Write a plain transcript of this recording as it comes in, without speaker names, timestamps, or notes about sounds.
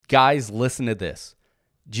Guys, listen to this.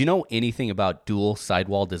 Do you know anything about dual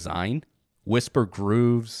sidewall design, Whisper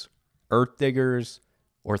Grooves, Earth Diggers,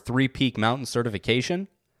 or Three Peak Mountain certification?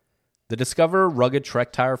 The Discoverer Rugged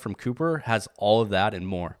Trek Tire from Cooper has all of that and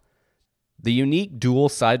more. The unique dual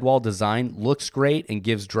sidewall design looks great and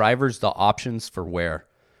gives drivers the options for wear.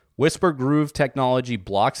 Whisper Groove technology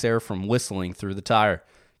blocks air from whistling through the tire,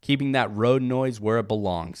 keeping that road noise where it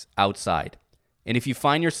belongs, outside. And if you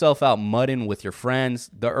find yourself out mudding with your friends,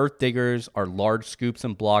 the Earth Diggers are large scoops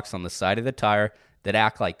and blocks on the side of the tire that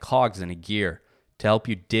act like cogs in a gear to help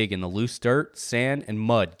you dig in the loose dirt, sand, and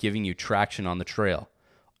mud, giving you traction on the trail.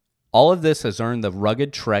 All of this has earned the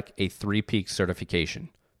Rugged Trek a 3-Peak certification,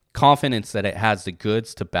 confidence that it has the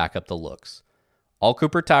goods to back up the looks. All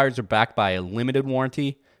Cooper tires are backed by a limited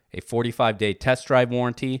warranty, a 45-day test drive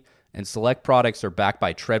warranty, and select products are backed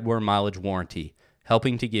by Treadwear mileage warranty,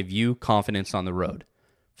 helping to give you confidence on the road.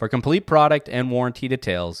 For complete product and warranty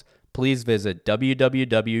details, please visit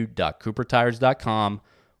www.coopertires.com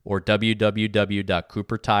or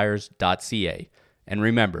www.coopertires.ca. And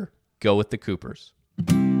remember, go with the Coopers.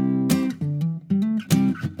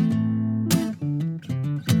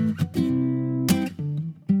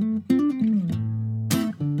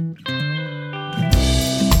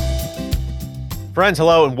 Friends,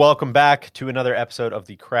 hello, and welcome back to another episode of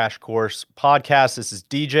the Crash Course podcast. This is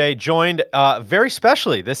DJ, joined very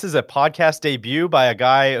specially. This is a podcast debut by a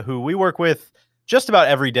guy who we work with just about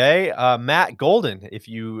every day, Matt Golden. If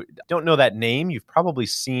you don't know that name, you've probably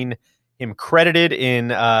seen him credited in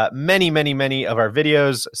many of our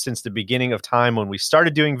videos since the beginning of time when we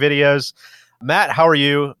started doing videos. Matt, how are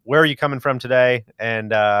you? Where are you coming from today?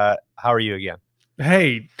 And how are you again?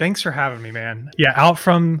 Hey, thanks for having me, man. Yeah, out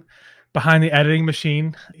from behind the editing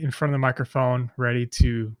machine, in front of the microphone, ready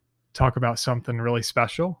to talk about something really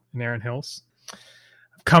special in Erin Hills. I'm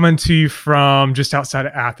coming to you from just outside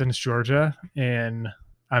of Athens, Georgia. And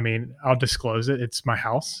I mean, I'll disclose it. It's my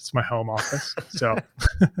house. It's my home office. So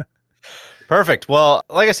perfect. Well,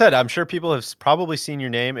 like I said, I'm sure people have probably seen your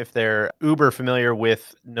name if they're uber familiar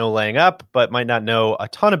with No Laying Up, but might not know a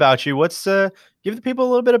ton about you. Give the people a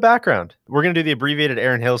little bit of background. We're going to do the abbreviated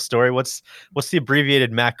Erin Hills story. What's the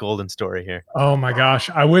abbreviated Matt Golden story here? Oh my gosh.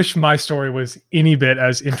 I wish my story was any bit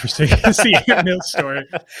as interesting as the Erin Hills story.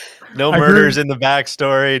 No murders in the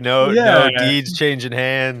backstory. No deeds changing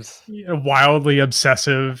hands. Wildly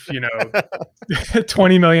obsessive,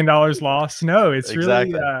 $20 million lost. No, it's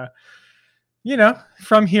exactly. Really,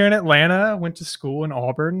 from here in Atlanta, went to school in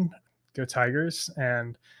Auburn, go Tigers,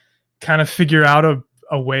 and kind of figure out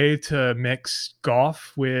a way to mix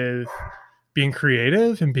golf with being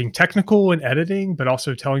creative and being technical and editing, but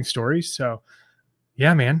also telling stories. So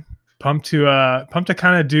yeah, man, pumped to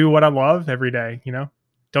kind of do what I love every day.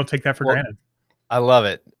 Don't take that for granted. I love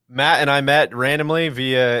it. Matt and I met randomly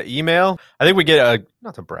via email. I think we get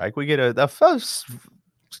not to brag, we get a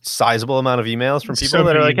sizable amount of emails from people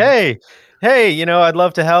that are like, hey, I'd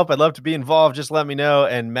love to help. I'd love to be involved. Just let me know.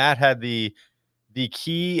 And Matt had the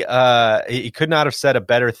key, he could not have said a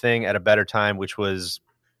better thing at a better time, which was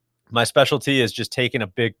my specialty is just taking a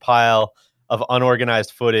big pile of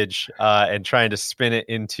unorganized footage and trying to spin it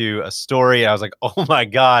into a story. I was like, oh my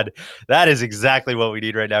God, that is exactly what we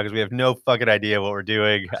need right now because we have no fucking idea what we're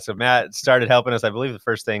doing. So Matt started helping us. I believe the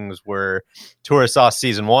first things were Tourist Sauce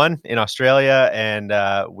Season 1 in Australia, and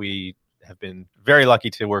we have been very lucky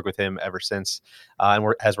to work with him ever since. And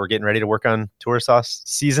we're getting ready to work on Tourist Sauce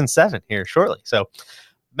Season 7 here shortly. So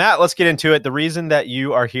Matt, let's get into it. The reason that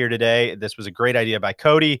you are here today, this was a great idea by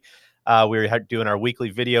Cody. We were doing our weekly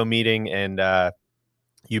video meeting, and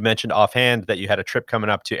you mentioned offhand that you had a trip coming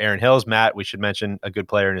up to Erin Hills. Matt, we should mention, a good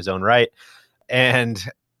player in his own right. And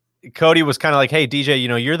Cody was kind of like, hey,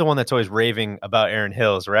 DJ, you're the one that's always raving about Erin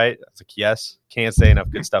Hills, right? I was like, yes, can't say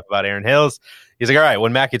enough good stuff about Erin Hills. He's like, all right,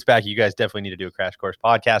 when Matt gets back, you guys definitely need to do a Crash Course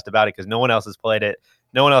podcast about it because no one else has played it.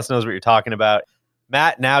 No one else knows what you're talking about.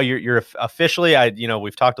 Matt, now you're officially,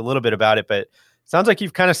 we've talked a little bit about it, but it sounds like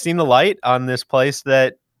you've kind of seen the light on this place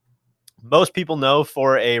that most people know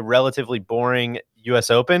for a relatively boring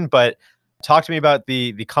US Open, but talk to me about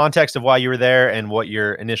the context of why you were there and what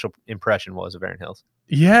your initial impression was of Erin Hills.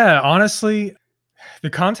 Yeah, honestly, the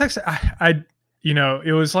context,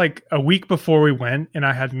 it was like a week before we went, and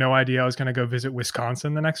I had no idea I was going to go visit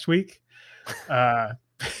Wisconsin the next week. My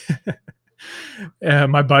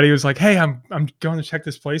buddy was like, hey, I'm going to check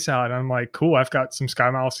this place out. And I'm like, cool, I've got some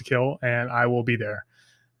Sky Miles to kill, and I will be there.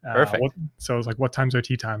 Perfect. So I was like, what time's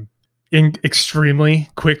OT time? In extremely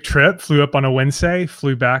quick trip, flew up on a Wednesday,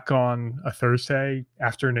 flew back on a Thursday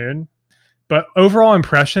afternoon. But overall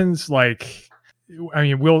impressions, we'll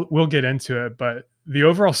get into it, but the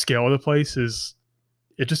overall scale of the place is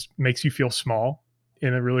it just makes you feel small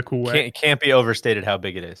in a really cool way. It can't be overstated how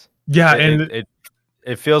big it is. Yeah,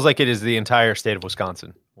 it feels like it is the entire state of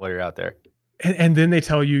Wisconsin while you're out there. And then they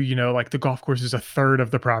tell you, like the golf course is a third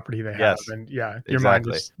of the property they have. And your mind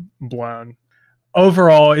is blown.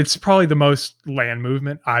 Overall, it's probably the most land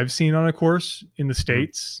movement I've seen on a course in the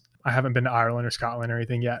States. I haven't been to Ireland or Scotland or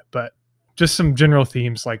anything yet, but just some general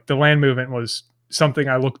themes. Like the land movement was something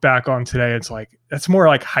I look back on today. It's like, that's more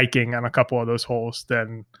like hiking on a couple of those holes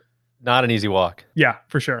than. Not an easy walk. Yeah,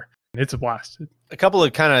 for sure. It's a blast. A couple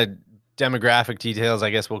of kind of demographic details, I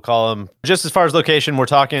guess we'll call them. Just as far as location, we're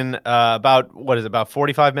talking about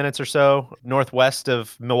 45 minutes or so northwest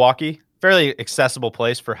of Milwaukee. Fairly accessible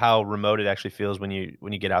place for how remote it actually feels when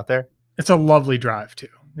you get out there. It's a lovely drive too.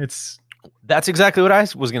 That's exactly what I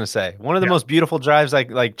was going to say. One of the most beautiful drives,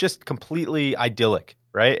 like just completely idyllic,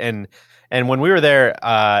 right? And when we were there,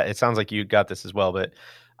 it sounds like you got this as well, but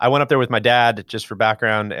I went up there with my dad just for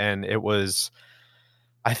background, and it was,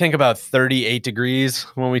 I think, about 38 degrees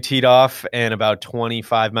when we teed off, and about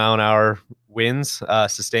 25 mile an hour winds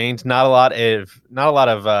sustained. Not a lot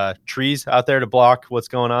of trees out there to block what's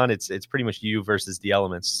going on. It's pretty much you versus the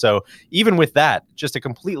elements. So even with that, just a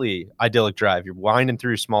completely idyllic drive. You're winding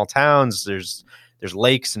through small towns. There's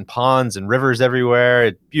lakes and ponds and rivers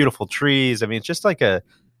everywhere. Beautiful trees. I mean, it's just like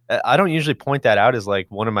I don't usually point that out as like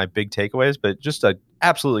one of my big takeaways, but just a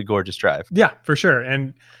absolutely gorgeous drive. Yeah, for sure.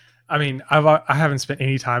 And I mean, I haven't spent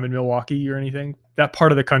any time in Milwaukee or anything. That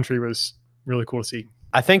part of the country was really cool to see.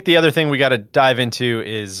 I think the other thing we got to dive into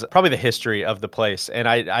is probably the history of the place. And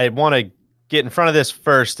I want to get in front of this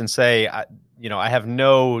first and say, I have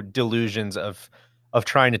no delusions of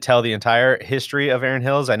trying to tell the entire history of Erin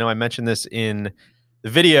Hills. I know I mentioned this in the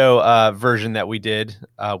video version that we did,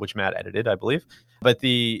 which Matt edited, I believe. But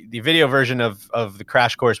the video version of the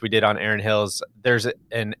crash course we did on Erin Hills, there's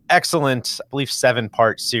an excellent, I believe,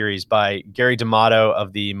 7-part series by Gary D'Amato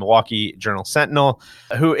of the Milwaukee Journal-Sentinel,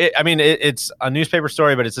 who, it's a newspaper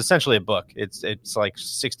story, but it's essentially a book. It's like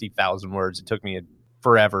 60,000 words. It took me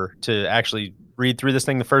forever to actually read through this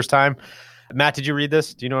thing the first time. Matt, did you read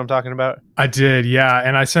this? Do you know what I'm talking about? I did, yeah.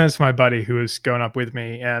 And I sent it to my buddy who was going up with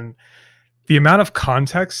me, and the amount of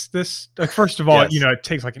context first of all, it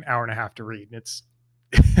takes like an hour and a half to read.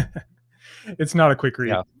 It's not a quick read.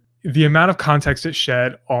 Yeah. The amount of context it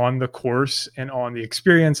shed on the course and on the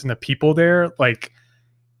experience and the people there, like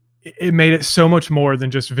it made it so much more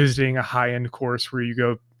than just visiting a high-end course where you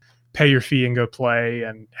go pay your fee and go play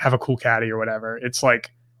and have a cool caddy or whatever. It's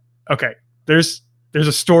like, okay, there's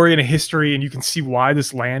a story and a history, and you can see why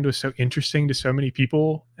this land was so interesting to so many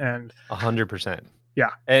people. And 100%.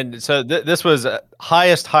 Yeah. And so this was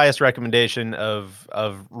highest recommendation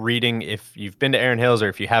of reading if you've been to Erin Hills, or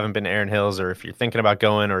if you haven't been to Erin Hills, or if you're thinking about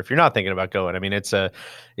going, or if you're not thinking about going. I mean, it's a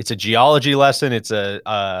geology lesson. It's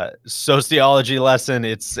a sociology lesson.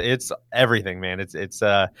 It's everything, man.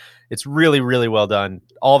 It's really, really well done.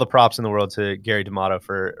 All the props in the world to Gary D'Amato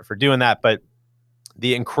for doing that. But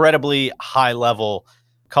the incredibly high level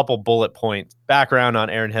couple bullet point background on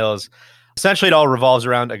Erin Hills. Essentially, it all revolves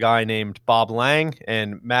around a guy named Bob Lang.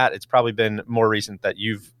 And Matt, it's probably been more recent that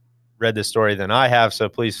you've read this story than I have, so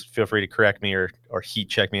please feel free to correct me or heat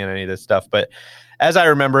check me on any of this stuff. But as I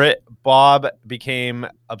remember it, Bob became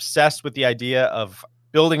obsessed with the idea of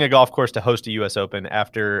building a golf course to host a U.S. Open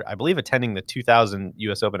after, I believe, attending the 2000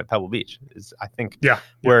 U.S. Open at Pebble Beach is, I think,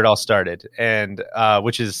 where it all started. And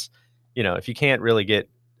which is, if you can't really get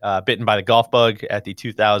bitten by the golf bug at the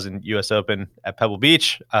 2000 U.S. Open at Pebble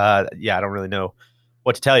Beach. I don't really know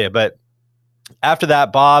what to tell you. But after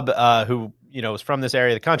that, Bob, who was from this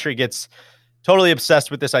area of the country, gets totally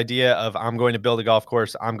obsessed with this idea of, I'm going to build a golf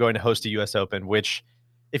course. I'm going to host a U.S. Open, which,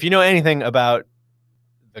 if you know anything about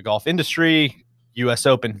the golf industry, U.S.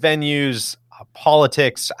 Open venues,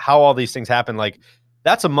 politics, how all these things happen, like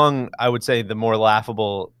that's among, I would say, the more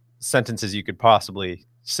laughable sentences you could possibly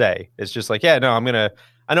say. It's just like, I know I'm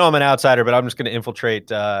an outsider, but I'm just going to infiltrate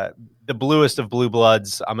the bluest of blue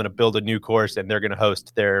bloods. I'm going to build a new course, and they're going to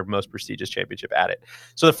host their most prestigious championship at it.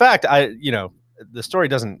 So the fact the story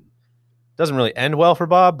doesn't really end well for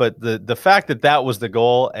Bob, but the fact that was the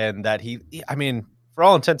goal, and that he, for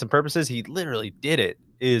all intents and purposes, he literally did it,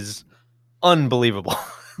 is unbelievable.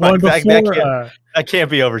 Well, that can't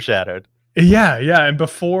be overshadowed. Yeah. And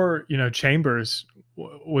before, Chambers,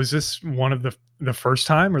 was this one of the first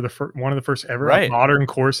time, or one of the first ever a modern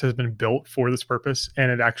course has been built for this purpose, and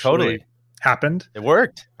it actually happened? It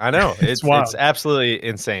worked. I know. It's wild. It's absolutely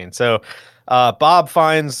insane. So Bob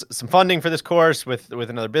finds some funding for this course with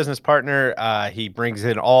another business partner. He brings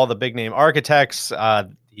in all the big name architects.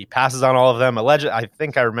 He passes on all of them. I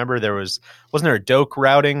think I remember wasn't there a Doak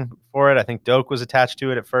routing for it? I think Doak was attached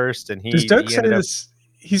to it at first, and Does Doak say this?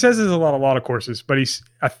 He says there's a lot of courses, but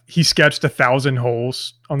he sketched 1,000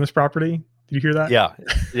 holes on this property. Did you hear that? Yeah.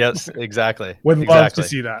 Yes, exactly. Would love to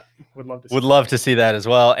see that. Would love to see that as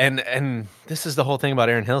well. And this is the whole thing about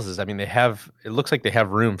Erin Hills is, I mean, it looks like they have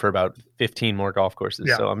room for about 15 more golf courses.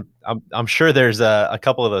 Yeah. So I'm sure there's a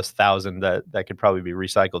couple of those 1,000 that could probably be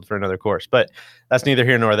recycled for another course, but that's neither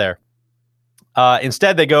here nor there.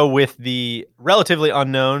 Instead, they go with the relatively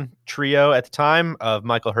unknown trio at the time of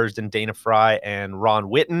Michael Hersden, Dana Fry, and Ron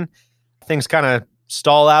Whitten. Things kind of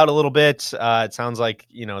stall out a little bit. It sounds like,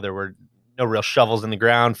 there were no real shovels in the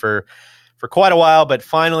ground for quite a while, but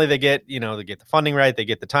finally they get the funding right, they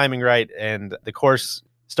get the timing right, and the course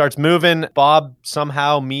starts moving. Bob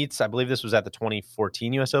somehow meets, I believe this was at the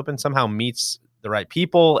 2014 US Open, somehow meets the right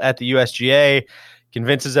people at the USGA,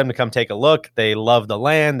 convinces them to come take a look. They love the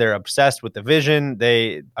land. They're obsessed with the vision.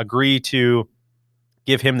 They agree to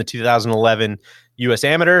give him the 2011 US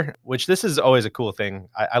Amateur, which this is always a cool thing.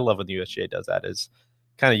 I love when the USGA does that, is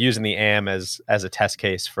kind of using the AM as a test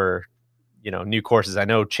case for new courses. I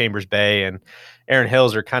know Chambers Bay and Erin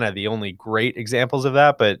Hills are kind of the only great examples of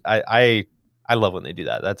that, but I love when they do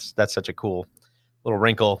that. That's such a cool little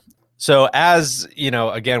wrinkle. So as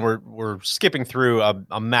again, we're skipping through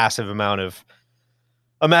a massive amount of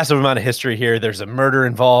history here. There's a murder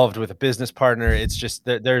involved with a business partner. It's just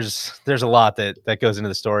there's a lot that goes into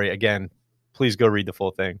the story. Again, please go read the full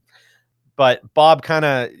thing. But Bob kind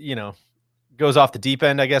of goes off the deep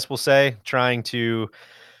end, I guess we'll say, trying to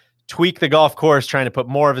tweak the golf course, trying to put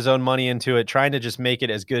more of his own money into it, trying to just make it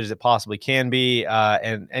as good as it possibly can be,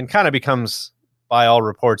 and kind of becomes, by all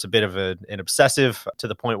reports, a bit of an obsessive, to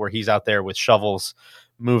the point where he's out there with shovels,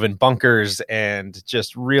 moving bunkers, and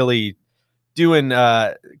just really doing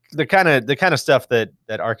the kind of stuff that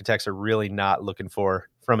architects are really not looking for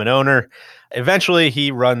from an owner. Eventually,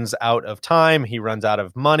 he runs out of time. He runs out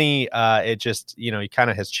of money. It just, he kind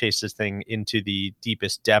of has chased this thing into the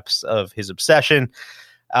deepest depths of his obsession.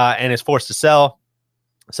 And is forced to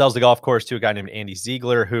sells the golf course to a guy named Andy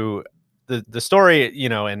Ziegler, who the story,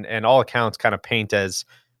 and all accounts kind of paint as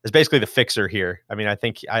basically the fixer here. I mean, I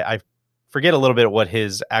think I forget a little bit what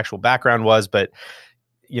his actual background was, but,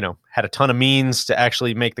 had a ton of means to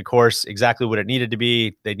actually make the course exactly what it needed to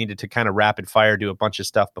be. They needed to kind of rapid fire do a bunch of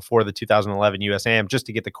stuff before the 2011 USAM just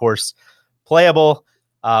to get the course playable,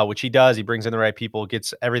 which he does. He brings in the right people,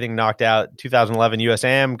 gets everything knocked out. 2011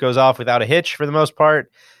 USAM goes off without a hitch for the most part.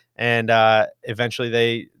 And eventually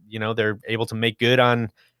they're able to make good on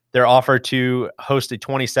their offer to host a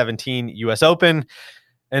 2017 US Open.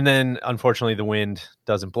 And then unfortunately the wind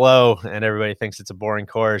doesn't blow and everybody thinks it's a boring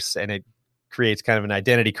course, and it creates kind of an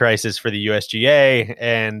identity crisis for the USGA.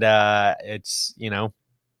 And it's,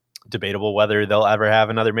 debatable whether they'll ever have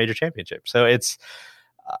another major championship. So it's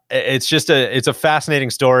a fascinating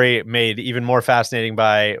story, made even more fascinating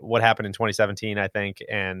by what happened in 2017, I think.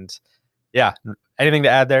 And yeah, anything to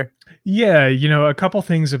add there? Yeah, a couple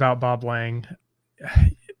things about Bob Lang.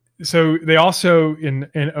 So they also in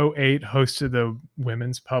 2008 hosted the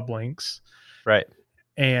Women's Pub Links. Right.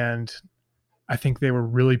 And I think they were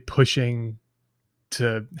really pushing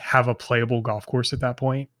to have a playable golf course at that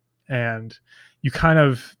point. And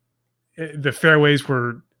the fairways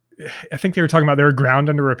were, I think they were talking about they were ground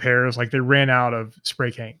under repairs. Like they ran out of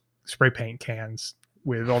spray paint cans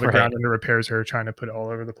with all the ground under repairs they were trying to put all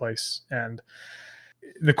over the place. And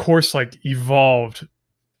the course evolved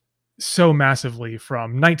so massively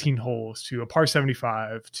from 19 holes to a par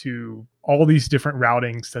 75 to all these different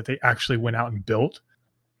routings that they actually went out and built.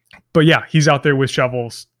 But yeah, he's out there with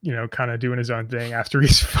shovels, kind of doing his own thing after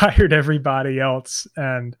he's fired everybody else.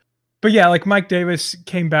 But yeah, Mike Davis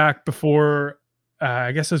came back before,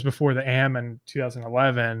 I guess it was before the AM in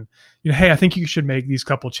 2011, hey, I think you should make these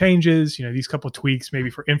couple changes, these couple tweaks maybe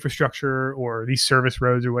for infrastructure or these service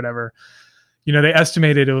roads or whatever. They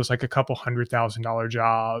estimated it was a couple $100,000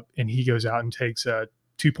 job, and he goes out and takes a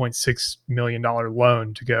 $2.6 million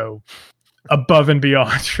loan to go above and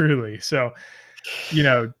beyond, truly. So,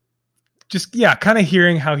 kind of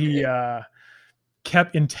hearing how he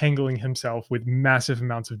kept entangling himself with massive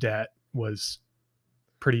amounts of debt was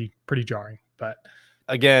pretty jarring. But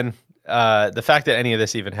again, the fact that any of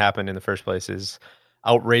this even happened in the first place is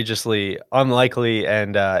outrageously unlikely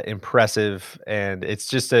and impressive. And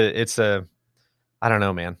it's I don't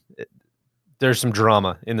know, man. There's some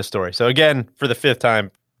drama in the story. So again, for the fifth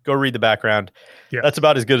time, go read the background. Yeah. That's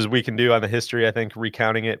about as good as we can do on the history, I think,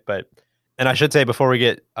 recounting it. But And I should say before we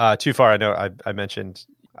get too far, I know I mentioned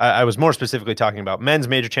I was more specifically talking about men's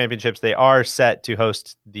major championships. They are set to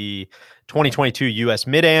host the 2022 U.S.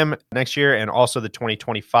 Mid-Am next year and also the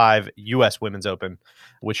 2025 U.S. Women's Open,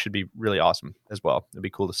 which should be really awesome as well. It'd be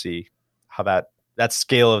cool to see how that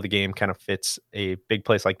scale of the game kind of fits a big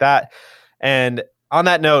place like that. And on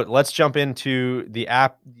that note, let's jump into the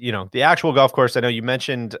actual golf course. I know you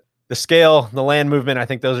mentioned the scale, the land movement. I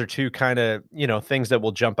think those are two kind of, things that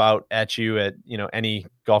will jump out at you at, any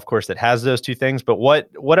golf course that has those two things. But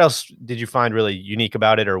what else did you find really unique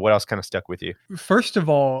about it, or what else kind of stuck with you? First of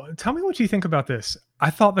all, tell me what you think about this.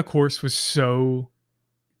 I thought the course was so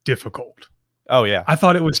difficult. Oh yeah. I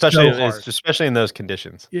thought it was especially so hard. Especially in those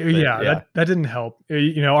conditions. Yeah. That didn't help.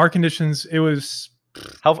 Our conditions, it was.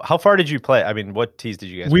 How far did you play? I mean, what tees did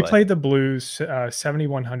you guys play? We played the Blues,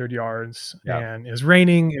 7,100 yards, and it was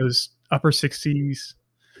raining. It was upper 60s.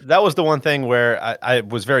 That was the one thing where I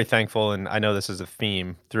was very thankful, and I know this is a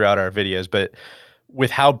theme throughout our videos, but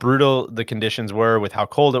with how brutal the conditions were, with how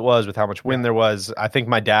cold it was, with how much wind there was, I think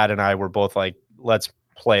my dad and I were both like, let's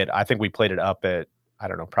play it. I think we played it up at, I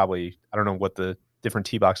don't know what the different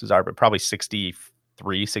tee boxes are, but probably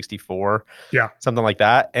 63, 64, something like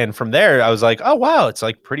that. And from there, I was like, oh wow, it's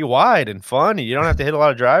like pretty wide and fun. And you don't have to hit a lot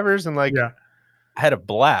of drivers, and I had a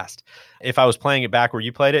blast. If I was playing it back where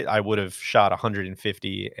you played it, I would have shot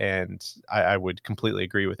 150, and I would completely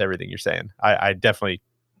agree with everything you're saying. I definitely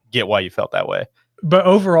get why you felt that way. But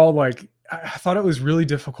overall, like, I thought it was really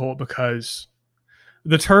difficult because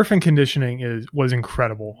the turf and conditioning was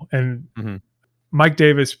incredible. And Mike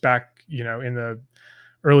Davis back, in the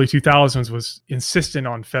early 2000s was insistent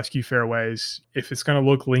on fescue fairways. If it's going to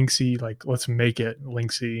look linksy, like, let's make it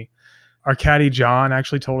linksy. Our caddy John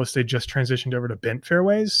actually told us they just transitioned over to bent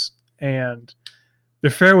fairways, and the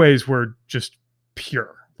fairways were just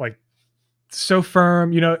pure, like so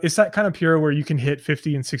firm. It's that kind of pure where you can hit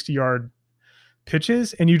 50 and 60 yard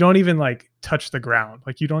pitches and you don't even like touch the ground.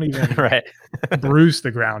 Like you don't even bruise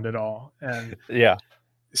the ground at all. And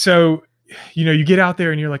so, you get out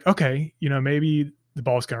there and you're like, okay, maybe the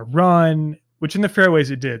ball's going to run, which in the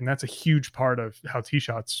fairways it did. And that's a huge part of how tee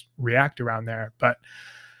shots react around there. But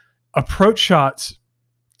approach shots,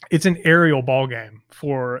 it's an aerial ball game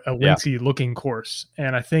for a linksy looking course.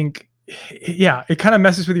 And I think, it kind of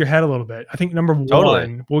messes with your head a little bit. I think number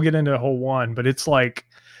one, we'll get into hole one, but it's like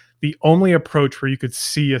the only approach where you could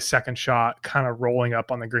see a second shot kind of rolling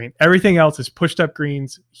up on the green. Everything else is pushed up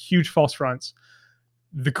greens, huge false fronts,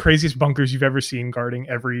 the craziest bunkers you've ever seen guarding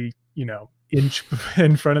every, inch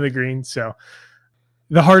in front of the green. So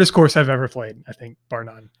the hardest course I've ever played, I think, bar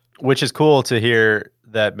none. Which is cool to hear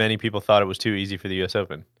that many people thought it was too easy for the U.S.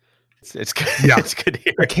 Open. It's good. It's good to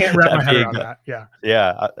hear. I can't wrap my head around that.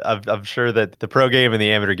 Yeah. I'm sure that the pro game and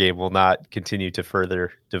the amateur game will not continue to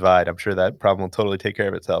further divide. I'm sure that problem will totally take care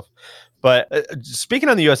of itself. But speaking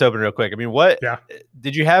on the U.S. Open real quick, I mean,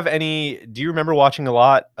 did you have do you remember watching a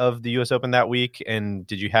lot of the U.S. Open that week? And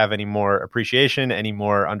did you have any more appreciation, any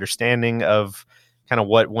more understanding of kind of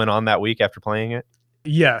what went on that week after playing it?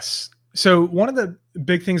 Yes. So one of the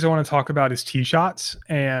big things I want to talk about is tee shots.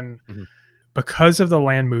 And because of the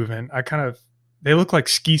land movement, they look like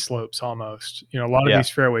ski slopes almost. A lot of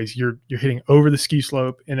these fairways, you're hitting over the ski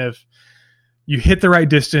slope. And if you hit the right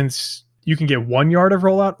distance, you can get 1 yard of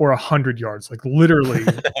rollout or 100 yards, like literally.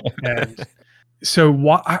 And so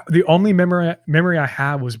the only memory I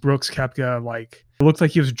have was Brooks Koepka. Like, it looked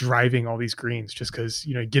like he was driving all these greens just because,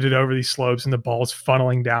 get it over these slopes and the ball's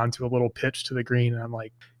funneling down to a little pitch to the green. And I'm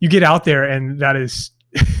like, you get out there and that is,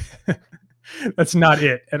 that's not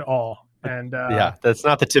it at all. And that's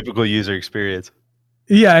not the typical user experience.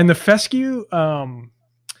 Yeah. And the fescue,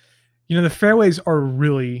 the fairways are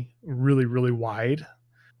really, really, really wide.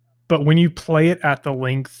 But when you play it at the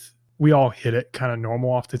length, we all hit it kind of normal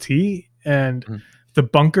off the tee. And the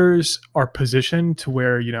bunkers are positioned to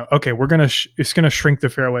where, okay, it's going to shrink the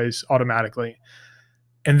fairways automatically.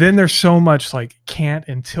 And then there's so much like cant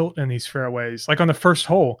and tilt in these fairways. Like on the first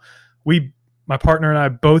hole, my partner and I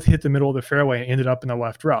both hit the middle of the fairway and ended up in the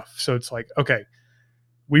left rough. So it's like, okay,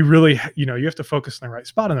 we really, you have to focus on the right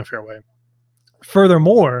spot in the fairway.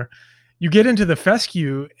 Furthermore, you get into the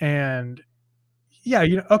fescue and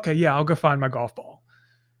I'll go find my golf ball.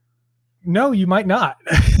 No, you might not.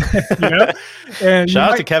 And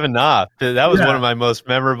shout out to Kevin Na. That was one of my most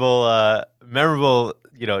memorable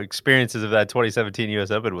experiences of that 2017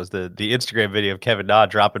 US Open was the Instagram video of Kevin Na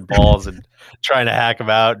dropping balls and trying to hack them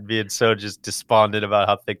out and being so just despondent about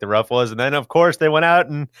how thick the rough was. And then, of course, they went out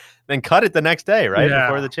and then cut it the next day, right?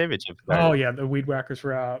 Before the championship started. Oh, yeah. The weed whackers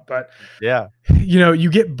were out. But, yeah,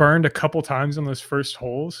 you get burned a couple times on those first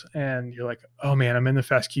holes and you're like, oh, man, I'm in the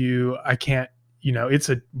fescue. I can't, it's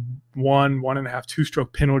a 1.5,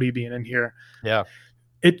 2-stroke penalty being in here. Yeah.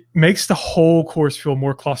 It makes the whole course feel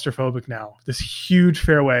more claustrophobic now. This huge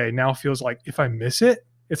fairway now feels like if I miss it,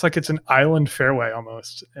 it's like it's an island fairway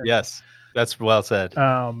almost. Yes, that's well said.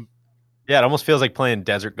 Yeah, it almost feels like playing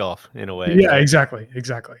desert golf in a way. Yeah, exactly.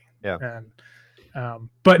 Yeah. And,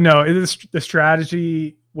 but no, the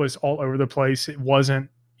strategy was all over the place. It wasn't,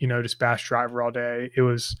 just bash driver all day. It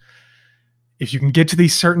was, if you can get to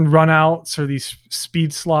these certain runouts or these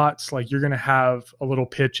speed slots, like you're going to have a little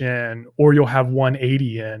pitch in, or you'll have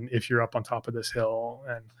 180 in if you're up on top of this hill.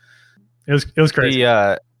 And it was crazy.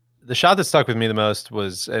 The shot that stuck with me the most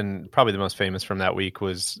was, and probably the most famous from that week,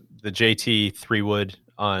 was the JT 3-wood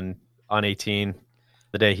on 18,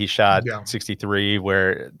 the day he shot 63,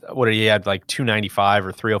 where he had like 295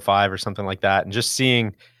 or 305 or something like that. And just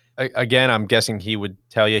seeing, again, I'm guessing he would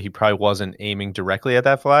tell you he probably wasn't aiming directly at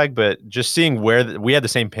that flag, but just seeing where we had the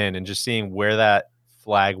same pin and just seeing where that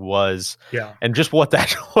flag was, and just what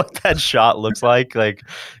that shot looks like. Like,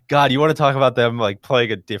 God, you want to talk about them like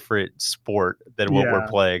playing a different sport than what we're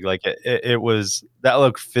playing? Like, it was, that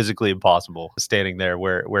looked physically impossible standing there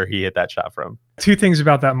where he hit that shot from. Two things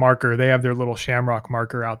about that marker: they have their little shamrock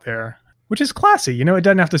marker out there, which is classy. It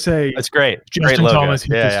doesn't have to say it's great. Justin Thomas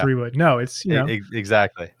hit this 3-wood. No, it's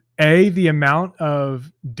exactly. The amount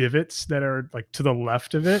of divots that are like to the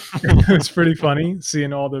left of it. It's pretty funny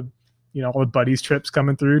seeing all the buddies trips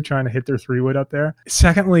coming through trying to hit their 3-wood up there.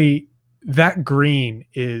 Secondly, that green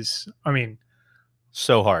is,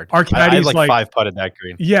 so hard. I like 5-putted that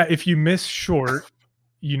green. Yeah, if you miss short,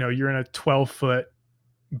 you're in a 12-foot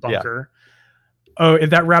bunker. Oh, if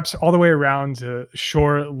that wraps all the way around to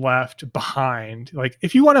shore left behind. Like,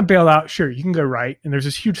 if you want to bail out, sure, you can go right, and there's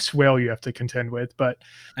this huge swale you have to contend with. But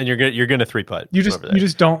you're gonna 3-putt. You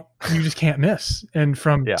just can't miss. And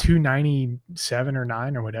from 297 or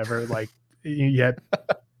 9 or whatever, like,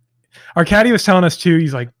 our caddy was telling us too.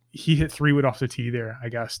 He's like, he hit 3-wood off the tee there. I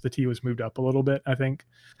guess the tee was moved up a little bit, I think.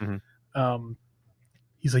 Mm-hmm.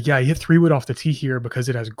 He's like, yeah, he hit 3-wood off the tee here because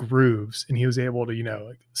it has grooves, and he was able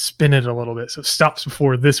to, spin it a little bit. So it stops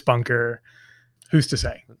before this bunker. Who's to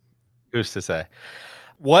say?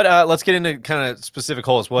 What, let's get into kind of specific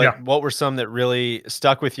holes. What were some that really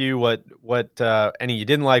stuck with you? What any you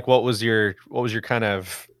didn't like? What was your kind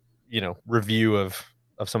of, review of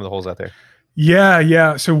some of the holes out there?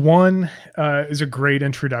 Yeah. So one is a great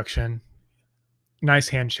introduction. Nice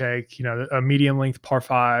handshake, a medium length par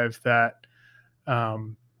 5 that,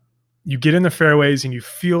 you get in the fairways and you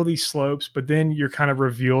feel these slopes, but then you're kind of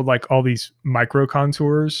revealed like all these micro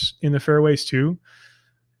contours in the fairways too.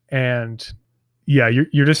 And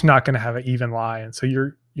you're just not going to have an even lie. And so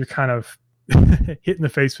you're kind of hit in the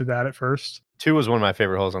face with that at first. 2 was one of my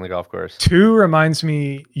favorite holes on the golf course. 2 reminds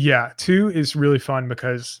me, 2 is really fun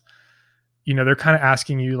because, they're kind of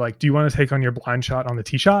asking you like, do you want to take on your blind shot on the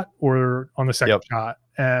tee shot or on the second shot?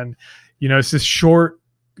 And, it's this short,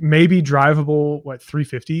 maybe drivable,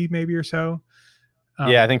 350 maybe or so.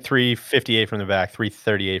 I think 358 from the back,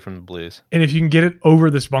 338 from the blues. And if you can get it over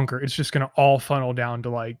this bunker, it's just going to all funnel down to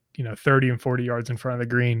like, 30 and 40 yards in front of the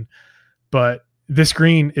green. But this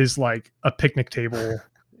green is like a picnic table.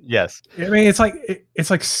 Yes. It's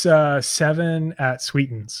like 7 at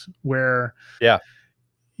Sweetens where,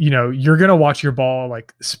 you're going to watch your ball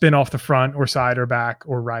like spin off the front or side or back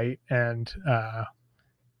or right. And,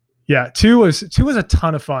 2 was a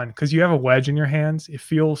ton of fun because you have a wedge in your hands. It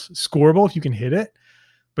feels scoreable if you can hit it,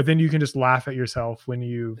 but then you can just laugh at yourself when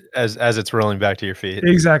you as it's rolling back to your feet.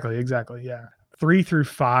 Exactly. Yeah. 3 through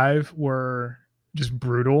 5 were just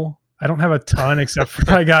brutal. I don't have a ton except for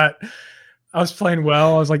I was playing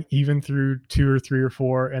well. I was like even through 2 or 3 or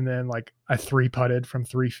 4, and then like I 3-putted from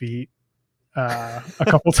 3 feet a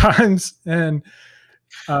couple times, and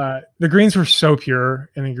the greens were so pure,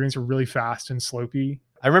 and the greens were really fast and slopey.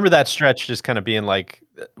 I remember that stretch just kind of being like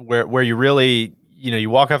where you really, you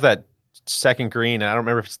walk off that second green, and I don't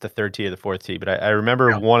remember if it's the 3rd tee or the 4th tee, but I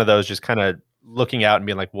remember one of those just kind of looking out and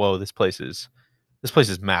being like, whoa, this place is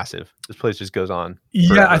massive. This place just goes on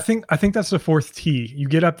forever. Yeah, I think that's the 4th tee. You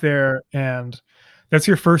get up there and that's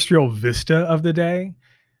your first real vista of the day.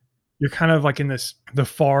 You're kind of like in the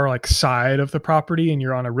far like side of the property, and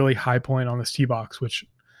you're on a really high point on this tee box, which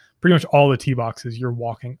pretty much all the tee boxes, you're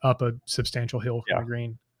walking up a substantial hill from the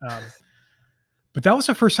green. But that was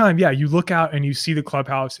the first time. Yeah. You look out and you see the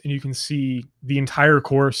clubhouse and you can see the entire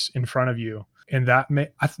course in front of you. And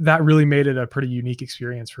that really made it a pretty unique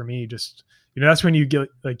experience for me. Just, that's when you get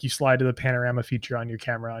like, you slide to the panorama feature on your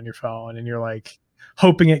camera on your phone and you're like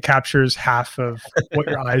hoping it captures half of what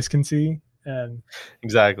your eyes can see. And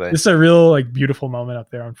exactly, it's a real like beautiful moment up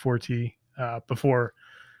there on 4T before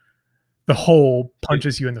the hole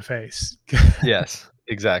punches you in the face. Yes,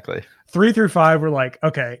 exactly. 3 through 5 were like,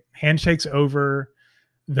 okay, handshake's over,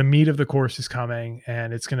 the meat of the course is coming,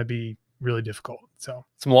 and it's going to be really difficult. So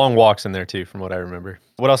some long walks in there too, from what I remember.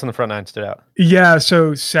 What else in the front nine stood out? Yeah,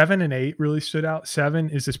 so 7 and 8 really stood out. 7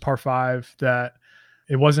 is this par 5 that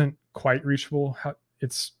it wasn't quite reachable.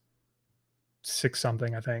 It's 6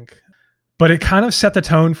 something, I think. But it kind of set the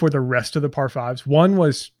tone for the rest of the par 5s. 1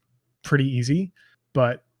 was pretty easy,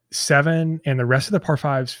 but 7 and the rest of the par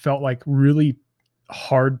 5s felt like really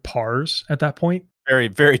hard pars at that point. Very,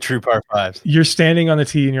 very true par 5s. You're standing on the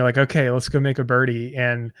tee and you're like, okay, let's go make a birdie.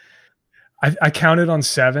 And I counted on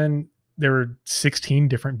 7. There were 16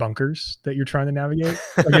 different bunkers that you're trying to navigate.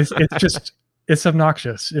 Like it's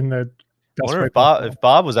obnoxious in the I wonder if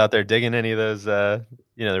Bob was out there digging any of those, there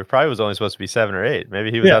probably was only supposed to be 7 or 8. Maybe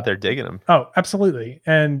he was out there digging them. Oh, absolutely.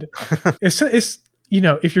 And it's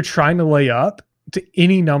if you're trying to lay up to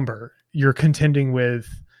any number, you're contending with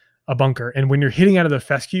a bunker. And when you're hitting out of the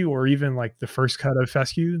fescue or even like the first cut of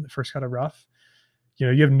fescue, the first cut of rough,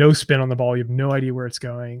 you have no spin on the ball. You have no idea where it's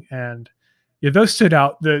going. And those stood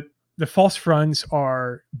out. The false fronts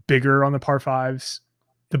are bigger on the par 5s.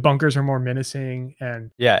 The bunkers are more menacing, and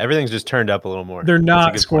everything's just turned up a little more. They're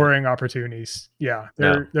not scoring opportunities. Yeah,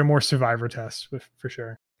 they're more survivor tests for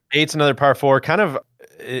sure. 8's another par 4. Kind of,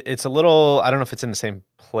 it's a little. I don't know if it's in the same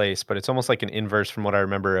place, but it's almost like an inverse from what I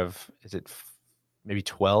remember of. Is it maybe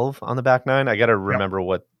 12 on the back nine? I got to remember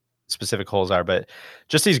what specific holes are, but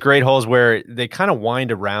just these great holes where they kind of wind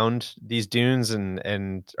around these dunes and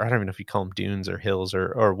or I don't even know if you call them dunes or hills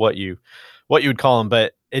or what you would call them,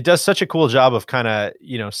 but it does such a cool job of kind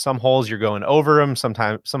of, some holes you're going over them,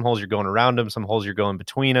 sometimes some holes you're going around them, some holes you're going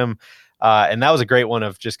between them. And that was a great one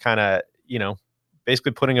of just kind of,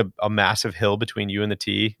 basically putting a massive hill between you and the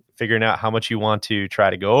tee, figuring out how much you want to try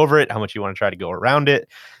to go over it, how much you want to try to go around it.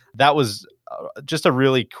 That was just a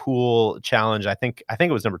really cool challenge. I think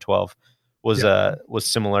it was number 12 was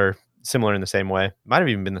similar in the same way. Might have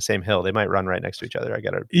even been the same hill. They might run right next to each other.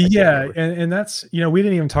 And that's, we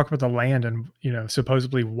didn't even talk about the land and,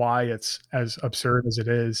 supposedly why it's as absurd as it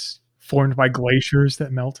is, formed by glaciers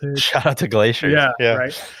that melted. Shout out to glaciers. Yeah.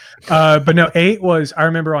 Right. But no, 8 was, I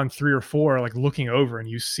remember on 3 or 4, like looking over and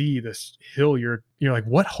you see this hill, you're like,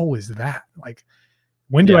 what hole is that? Like,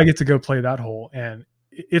 when do I get to go play that hole? And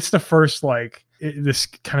it's the first, this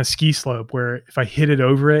kind of ski slope where if I hit it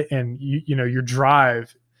over it and your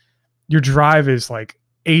drive is like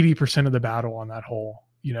 80% of the battle on that hole.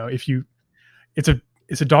 It's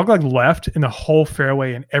a dogleg left in the whole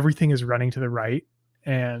fairway and everything is running to the right.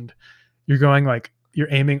 And you're going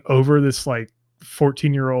you're aiming over this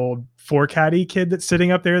 14-year-old 4-caddy kid that's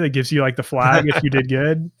sitting up there that gives you the flag if you did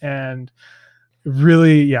good. And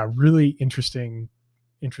really interesting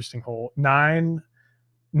hole. 9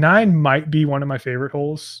 might be one of my favorite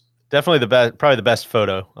holes. Definitely probably the best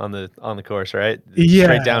photo on the course, right? Yeah.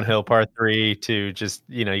 Straight downhill par 3 to just,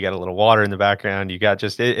 you got a little water in the background. You got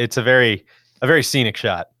it's a very scenic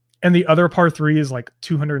shot. And the other par 3 is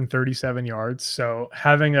 237 yards. So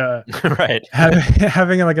having right.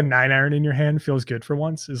 having a 9-iron in your hand feels good for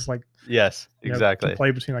once. Is yes, exactly. To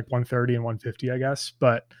play between 130 and 150, I guess.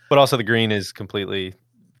 But also the green is completely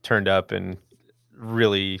turned up and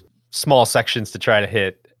really small sections to try to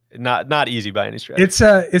hit. Not easy by any stretch. It's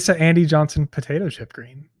a Andy Johnson potato chip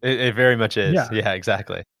green. It very much is. Yeah,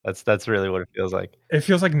 exactly. That's really what it feels like. It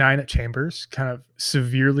feels like 9 at Chambers, kind of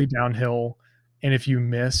severely downhill. And if you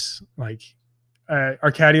miss,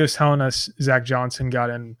 our caddy was telling us Zach Johnson got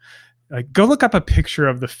in. Go look up a picture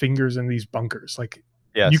of the fingers in these bunkers.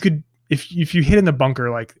 Yes. You could, if you hit in the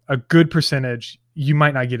bunker, a good percentage, you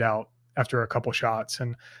might not get out after a couple shots.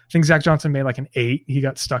 And I think Zach Johnson made an 8. He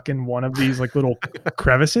got stuck in one of these little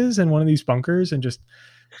crevices in one of these bunkers, and just,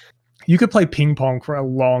 you could play ping pong for a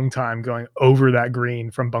long time going over that green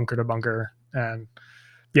from bunker to bunker. And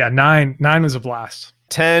 9 was a blast.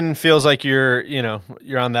 10 feels like you're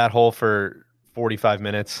on that hole for 45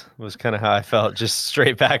 minutes was kind of how I felt, just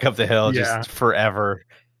straight back up the hill, just forever.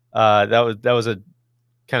 That was a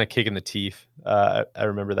kind of kick in the teeth. I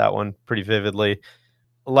remember that one pretty vividly.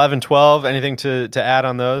 11, 12, anything to add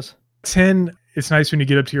on those? 10, it's nice when you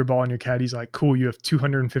get up to your ball and your caddy's like, cool, you have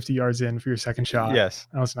 250 yards in for your second shot. Yes.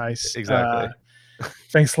 That was nice. Exactly.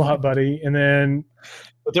 Thanks a lot, buddy. And then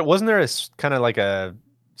But wasn't there a kind of like a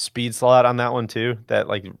speed slot on that one too, that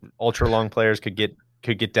like ultra long players could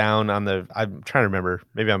get down on the? I'm trying to remember.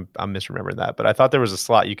 Maybe I'm misremembering that, but I thought there was a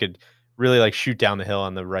slot you could really like shoot down the hill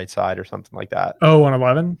on the right side or something like that. Oh, on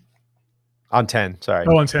 11? On 10, sorry.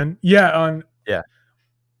 Oh, on 10. Yeah, yeah.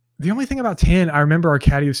 The only thing about 10, I remember our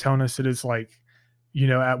caddy was telling us that it's like,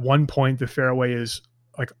 at one point the fairway is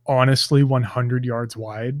like honestly 100 yards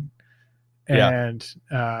wide. And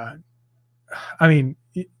I mean,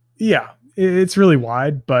 yeah, it's really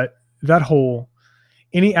wide, but that whole,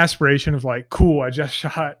 any aspiration of like, cool, I just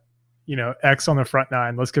shot, X on the front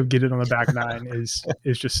 9, let's go get it on the back 9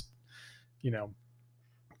 is just,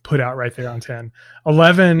 put out right there on 10.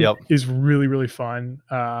 11 is really, really fun.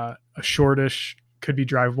 A shortish, could be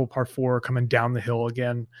drivable par 4 coming down the hill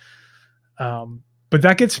again. But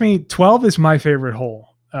that gets me, 12 is my favorite hole.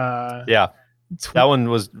 That one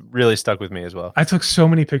was really stuck with me as well. I took so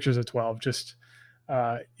many pictures of 12. Just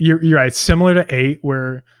you're right. Similar to 8,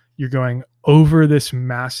 where you're going over this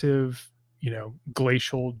massive,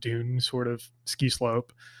 glacial dune sort of ski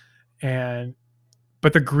slope,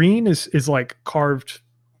 but the green is like carved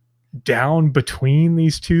down between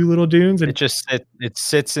these two little dunes, and it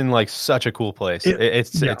sits in like such a cool place.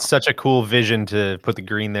 It's such a cool vision to put the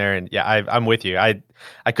green there. And I'm with you. I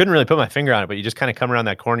couldn't really put my finger on it, but you just kind of come around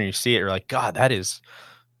that corner, you see it, you're like, God, that is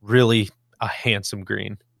really a handsome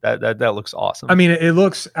green. That looks awesome. I mean, it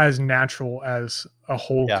looks as natural as a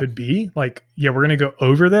hole could be. Like, we're gonna go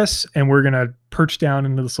over this and we're gonna perch down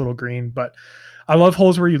into this little green. But I love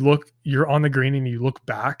holes where you're on the green and you look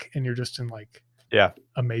back and you're just in like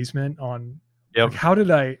amazement on like, how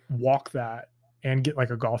did I walk that and get like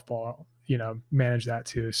a golf ball, manage that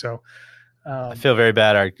too. So I feel very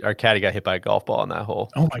bad. Our caddy got hit by a golf ball on that hole.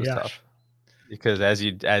 Oh my gosh. Tough. Because as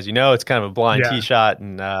you know, it's kind of a blind tee shot,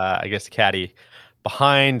 and I guess the caddy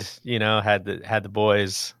behind, had the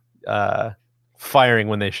boys firing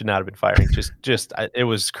when they should not have been firing. It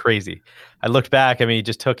was crazy. I looked back. I mean, he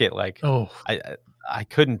just took it like, I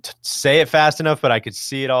couldn't say it fast enough, but I could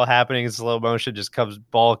see it all happening in slow motion.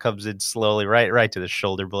 Ball comes in slowly, right to the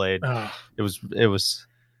shoulder blade. It was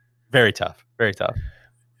very tough, very tough.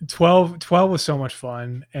 12 was so much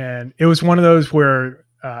fun, and it was one of those where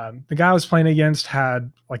the guy I was playing against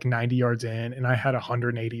had like 90 yards in, and I had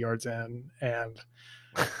 180 yards in, and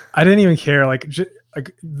I didn't even care. Like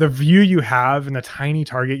the view you have and the tiny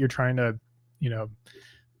target you're trying to,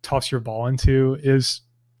 toss your ball into it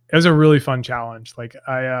was a really fun challenge. Like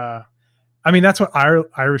I mean, that's what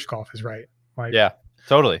Irish golf is, right? Like, yeah,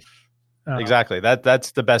 totally. Exactly.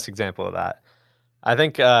 That's the best example of that. I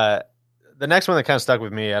think the next one that kind of stuck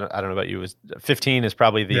with me, I don't know about you, was 15 is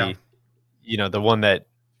probably the, the one that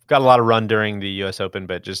got a lot of run during the US Open,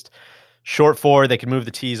 but just short 4, they could move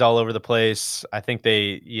the tees all over the place. I think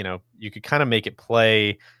they, you could kind of make it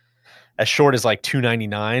play as short as like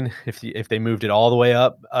 299 if they moved it all the way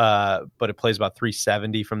up, but it plays about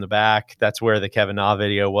 370 from the back. That's where the Kevin Na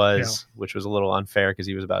video was, which was a little unfair because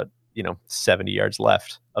he was about 70 yards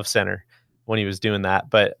left of center when he was doing that.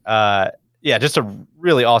 But just a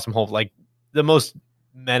really awesome hole, like the most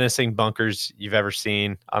menacing bunkers you've ever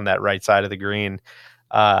seen on that right side of the green.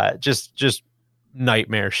 Just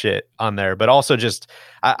nightmare shit on there, but also just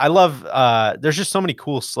I love there's just so many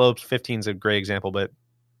cool slopes. 15 is a great example, but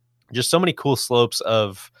just so many cool slopes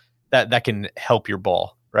of that can help your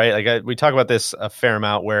ball, right? Like we talk about this a fair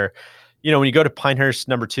amount where, when you go to Pinehurst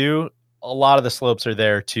number 2, a lot of the slopes are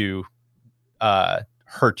there to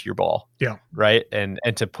hurt your ball. Yeah. Right. And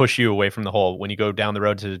to push you away from the hole. When you go down the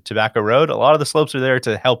road to Tobacco Road, a lot of the slopes are there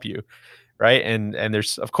to help you. Right. And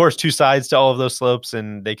there's of course 2 sides to all of those slopes,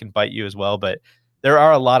 and they can bite you as well. But there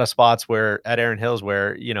are a lot of spots where at Erin Hills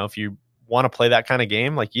where, if you want to play that kind of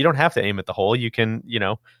game, like you don't have to aim at the hole. You can,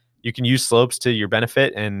 you can use slopes to your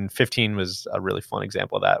benefit, and 15 was a really fun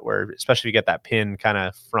example of that, where especially if you get that pin kind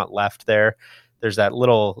of front left there's that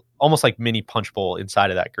little almost like mini punch bowl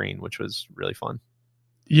inside of that green, which was really fun.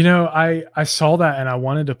 I saw that and I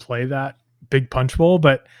wanted to play that big punch bowl,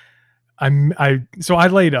 but I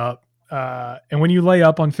laid up, and when you lay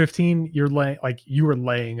up on 15, you were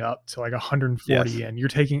laying up to like 140 and you're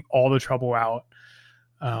taking all the trouble out.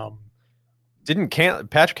 Patrick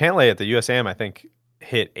Cantlay at the USAM, I think,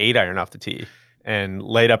 hit 8 iron off the tee and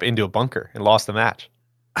laid up into a bunker and lost the match.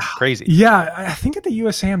 Crazy. Yeah, I think at the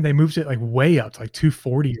USAM they moved it like way up to like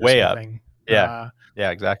 240 or way something. Up. Yeah,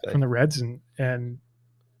 exactly. From the Reds and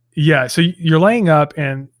yeah, so you're laying up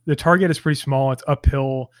and the target is pretty small. It's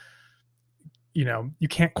uphill. You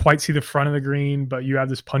can't quite see the front of the green, but you have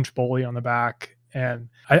this punch bowlie on the back. And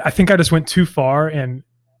I think I just went too far. And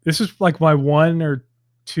this is like my 1 or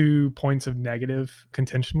 2 points of negative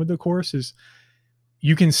contention with the course is,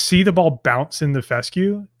 you can see the ball bounce in the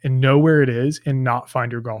fescue and know where it is and not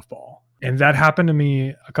find your golf ball. And that happened to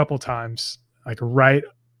me a couple times, like right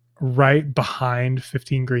behind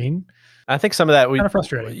 15 green. I think some of that kind of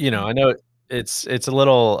frustrating. You know, I know it's a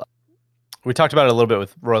little. We talked about it a little bit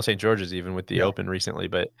with Royal St. George's, even with the Open recently,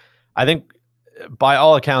 but I think by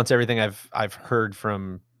all accounts, everything I've heard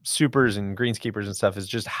from supers and greenskeepers and stuff is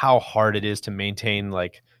just how hard it is to maintain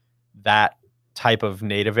like that type of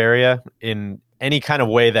native area in any kind of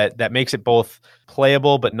way that makes it both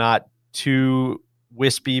playable but not too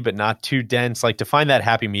wispy but not too dense. Like to find that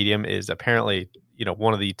happy medium is apparently, you know,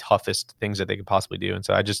 one of the toughest things that they could possibly do. And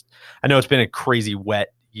so I know it's been a crazy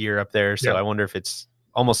wet year up there, so I wonder if it's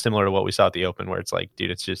almost similar to what we saw at the Open, where it's like, dude,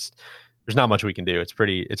 it's just there's not much we can do. It's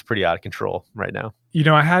pretty out of control right now. You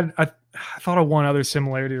know, I thought of one other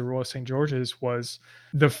similarity to Royal St. George's was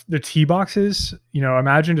the tee boxes. You know,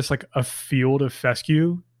 imagine just like a field of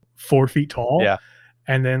fescue 4 feet tall,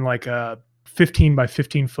 and then like a 15 by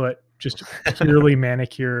 15 foot just purely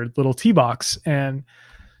manicured little tee box. And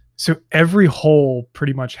so every hole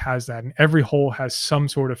pretty much has that, and every hole has some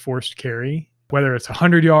sort of forced carry, whether it's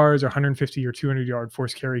 100 yards or 150 or 200 yard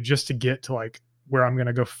forced carry, just to get to like where I'm going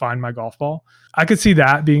to go find my golf ball. I could see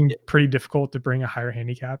that being pretty difficult to bring a higher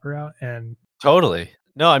handicapper out. And totally.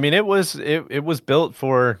 No, I mean, it was built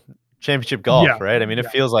for championship golf, right? I mean, it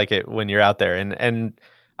feels like it when you're out there, and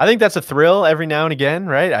I think that's a thrill every now and again,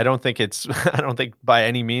 right? I don't think by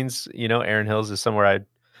any means, you know, Erin Hills is somewhere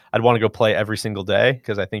I'd want to go play every single day,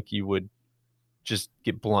 because I think you would just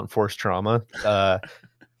get blunt force trauma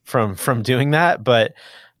from doing that. But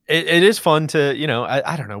it is fun to, you know,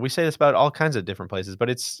 I don't know. We say this about all kinds of different places, but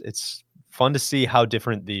it's fun to see how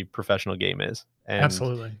different the professional game is. And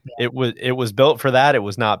absolutely. Yeah. It was built for that. It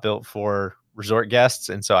was not built for resort guests.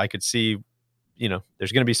 And so I could see, you know,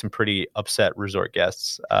 there's going to be some pretty upset resort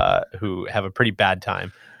guests who have a pretty bad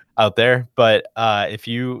time out there. But if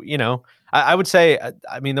you know, I would say,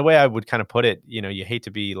 I mean, the way I would kind of put it, you know, you hate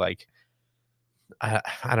to be like,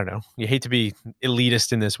 I don't know, you hate to be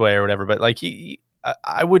elitist in this way or whatever, but like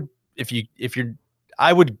I would,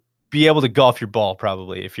 I would be able to golf your ball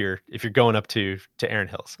probably if you're going up to Erin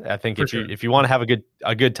Hills. I think if you want to have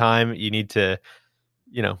a good time, you need to,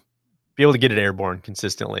 you know, be able to get it airborne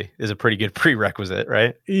consistently is a pretty good prerequisite,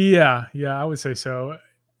 right? Yeah, I would say so.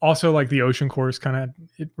 Also, like the ocean course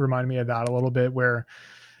it reminded me of that a little bit, where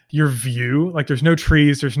your view, like there's no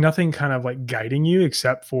trees, there's nothing kind of like guiding you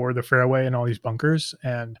except for the fairway and all these bunkers.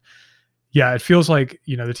 And yeah, it feels like,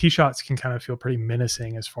 you know, the tee shots can kind of feel pretty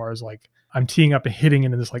menacing as far as like I'm teeing up and hitting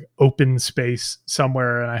into this like open space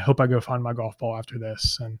somewhere, and I hope I go find my golf ball after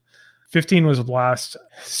this. And 15 was a blast.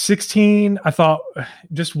 16, I thought,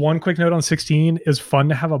 just one quick note on 16, is fun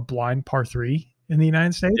to have a blind par 3 in the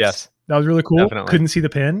United States. Yes. That was really cool. Definitely. Couldn't see the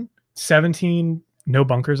pin. 17, no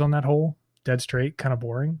bunkers on that hole. Dead straight, kind of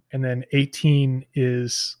boring. And then 18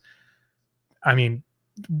 is, I mean,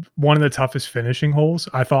 one of the toughest finishing holes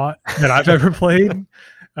I thought that I've ever played.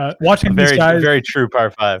 Watching these guys, very true par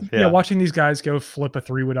 5. Yeah, watching these guys go flip a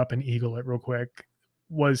 3-wood up and eagle it real quick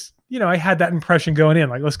was, you know, I had that impression going in,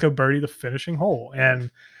 like, let's go birdie the finishing hole.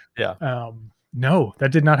 And no,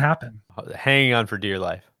 that did not happen. Hanging on for dear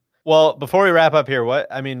life. Well, before we wrap up here, what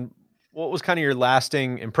was kind of your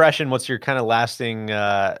lasting impression? What's your kind of lasting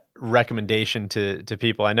recommendation to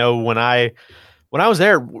people? I know when I was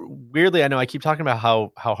there, weirdly, I know I keep talking about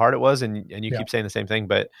how hard it was, and you keep saying the same thing,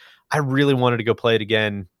 but I really wanted to go play it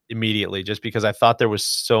again immediately, just because I thought there was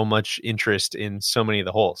so much interest in so many of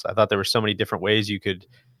the holes. I thought there were so many different ways you could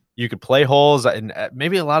play holes, and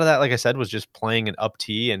maybe a lot of that, like I said, was just playing an up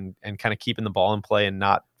tee and kind of keeping the ball in play and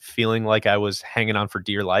not feeling like I was hanging on for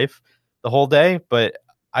dear life the whole day. But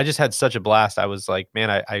I just had such a blast. I was like, man,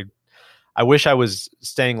 I wish I was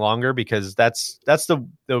staying longer, because that's the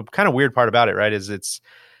kind of weird part about it, right? Is it's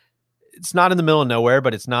not in the middle of nowhere,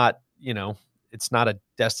 but it's not, you know, it's not a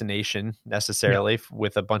destination necessarily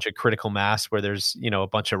with a bunch of critical mass where there's, you know, a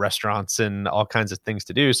bunch of restaurants and all kinds of things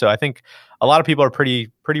to do. So I think a lot of people are pretty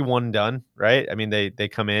one and done, right? I mean, they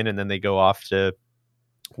come in and then they go off to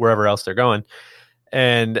wherever else they're going.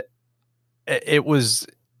 And it was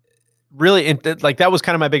really like, that was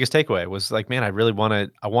kind of my biggest takeaway, was like, man, I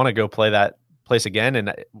want to go play that place again.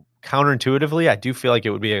 And counterintuitively, I do feel like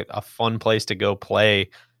it would be a fun place to go play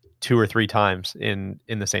 2 or 3 times in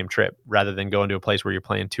the same trip, rather than going to a place where you're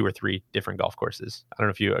playing 2 or 3 different golf courses. I don't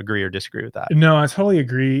know if you agree or disagree with that. No, I totally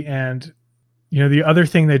agree. And, you know, the other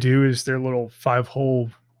thing they do is their little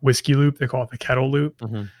 5-hole whiskey loop. They call it the kettle loop.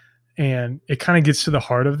 Mm-hmm. And it kind of gets to the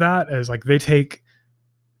heart of that, as like they take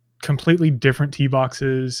completely different tee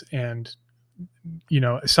boxes, and, you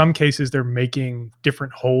know, some cases they're making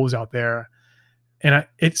different holes out there. And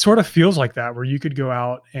it sort of feels like that, where you could go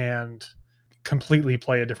out and completely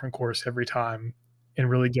play a different course every time and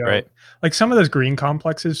really go. Right. Like some of those green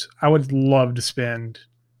complexes, I would love to spend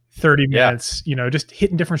 30 minutes, just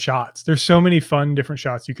hitting different shots. There's so many fun different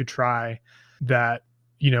shots you could try that,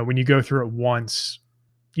 when you go through it once,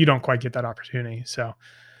 you don't quite get that opportunity. So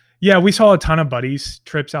yeah, we saw a ton of buddies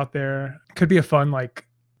trips out there. Could be a fun, like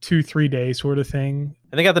 2-3 day sort of thing.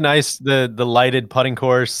 And they got the lighted putting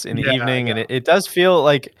course in the evening. Yeah. And it does feel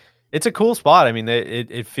like it's a cool spot. I mean,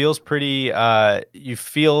 it feels pretty, you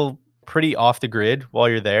feel pretty off the grid while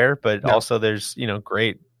you're there, but also there's,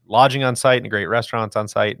 great lodging on site and great restaurants on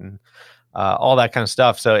site and all that kind of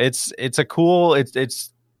stuff. So it's a cool,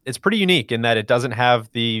 it's pretty unique in that it doesn't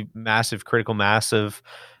have the massive critical mass of,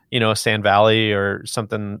 Sand Valley or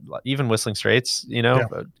something, even Whistling Straits,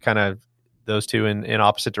 kind of those two in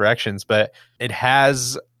opposite directions, but it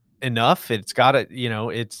has enough. It's got a,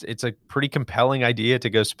 it's a pretty compelling idea to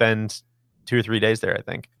go spend 2 or 3 days there, I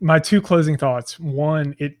think. My 2 closing thoughts.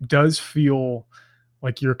 One, it does feel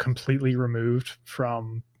like you're completely removed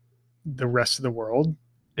from the rest of the world.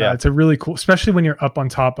 Yeah. It's a really cool, especially when you're up on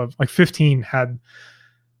top of, like 15 had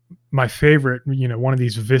my favorite, one of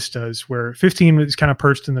these vistas where 15 was kind of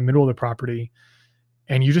perched in the middle of the property,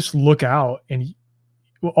 and you just look out and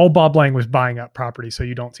all Bob Lang was buying up property, so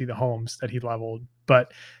you don't see the homes that he leveled,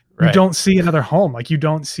 but you don't see another home. Like you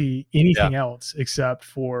don't see anything else except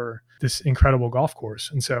for this incredible golf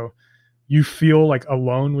course. And so you feel like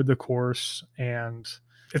alone with the course, and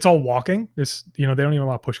it's all walking. This, they don't even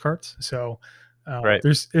allow push carts. So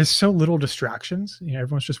there's so little distractions.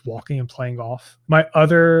 Everyone's just walking and playing golf. My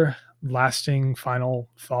other lasting final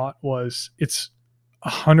thought was it's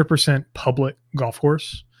 100% public golf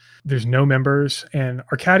course. There's no members. And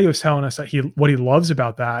our caddy was telling us that what he loves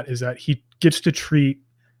about that is that he gets to treat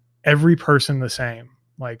every person the same.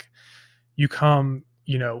 Like you come,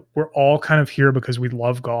 we're all kind of here because we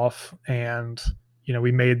love golf, and,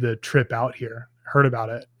 we made the trip out here, heard about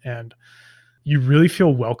it. And you really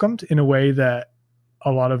feel welcomed in a way that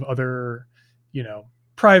a lot of other,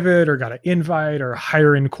 private or got an invite or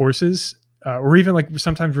higher end courses, or even like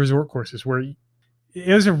sometimes resort courses, where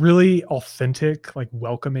it was a really authentic, like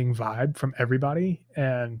welcoming vibe from everybody.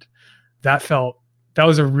 And that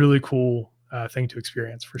was a really cool thing to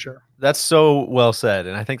experience for sure. That's so well said.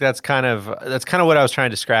 And I think that's kind of what I was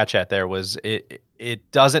trying to scratch at there. Was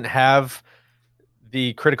it doesn't have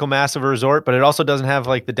the critical mass of a resort, but it also doesn't have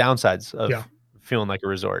like the downsides of feeling like a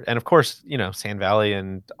resort. And of course, Sand Valley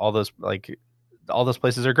and all those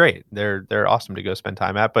places are great. They're awesome to go spend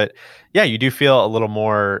time at. But yeah, you do feel a little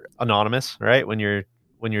more anonymous, right? When you're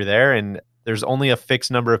there, and there's only a fixed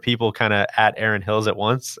number of people kind of at Erin Hills at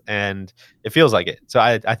once, and it feels like it. So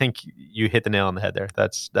I think you hit the nail on the head there.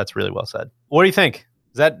 That's really well said. What do you think?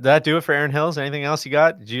 Does that do it for Erin Hills? Anything else you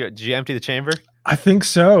got? Did you empty the chamber? I think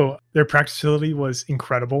so. Their practice facility was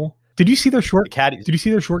incredible. Did you see their short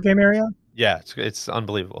game area? Yeah, it's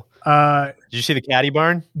unbelievable. Did you see the caddy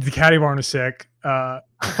barn? The caddy barn is sick.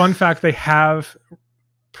 Fun fact, they have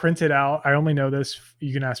printed out, I only know this,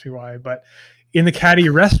 you can ask me why, but in the caddy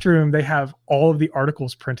restroom, they have all of the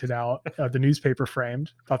articles printed out, the newspaper framed.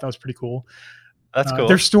 Thought that was pretty cool. That's cool.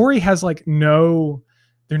 Their story has like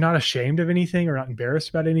they're not ashamed of anything or not embarrassed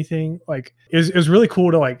about anything. Like it was really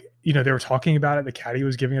cool to like, they were talking about it. The caddy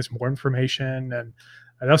was giving us more information, and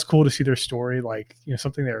that was cool to see their story. Like,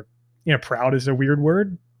 something they're, proud is a weird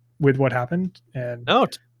word with what happened. And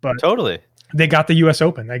but totally. They got the US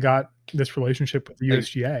Open. They got this relationship with the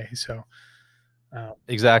USGA. So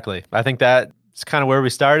exactly. I think that's kind of where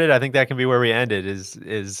we started. I think that can be where we ended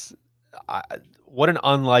what an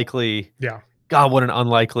unlikely, what an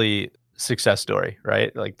unlikely success story,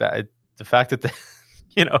 right? Like that, the fact that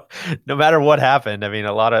no matter what happened, I mean,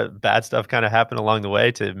 a lot of bad stuff kind of happened along the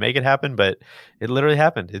way to make it happen, but it literally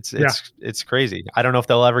happened. It's crazy. I don't know if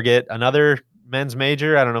they'll ever get another men's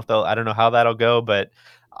major. I don't know how that'll go, but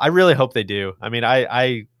I really hope they do. I mean,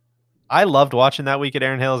 I loved watching that week at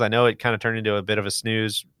Erin Hills. I know it kind of turned into a bit of a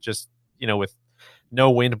snooze, just, with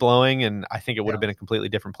no wind blowing. And I think it would have been a completely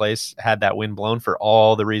different place had that wind blown, for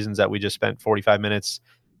all the reasons that we just spent 45 minutes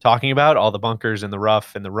talking about, all the bunkers and the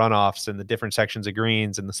rough and the runoffs and the different sections of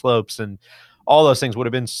greens and the slopes, and all those things would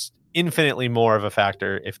have been infinitely more of a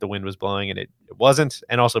factor if the wind was blowing, and it wasn't.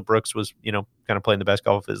 And also Brooks was, kind of playing the best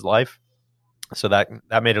golf of his life. So that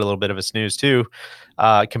made it a little bit of a snooze too,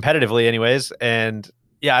 competitively anyways. And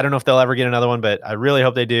yeah, I don't know if they'll ever get another one, but I really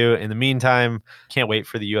hope they do. In the meantime, can't wait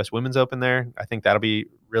for the US Women's Open there. I think that'll be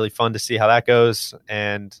really fun to see how that goes.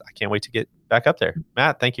 And I can't wait to get back up there.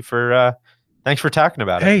 Matt, thank you for Thanks for talking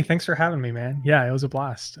about it. Hey, thanks for having me, man. Yeah, it was a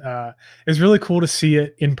blast. It was really cool to see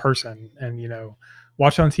it in person and,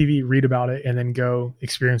 watch it on TV, read about it, and then go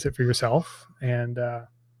experience it for yourself. And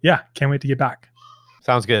can't wait to get back.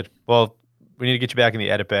 Sounds good. Well, we need to get you back in the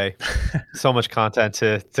edit bay. So much content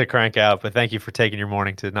to crank out, but thank you for taking your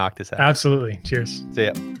morning to knock this out. Absolutely. Cheers. See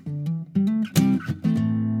ya.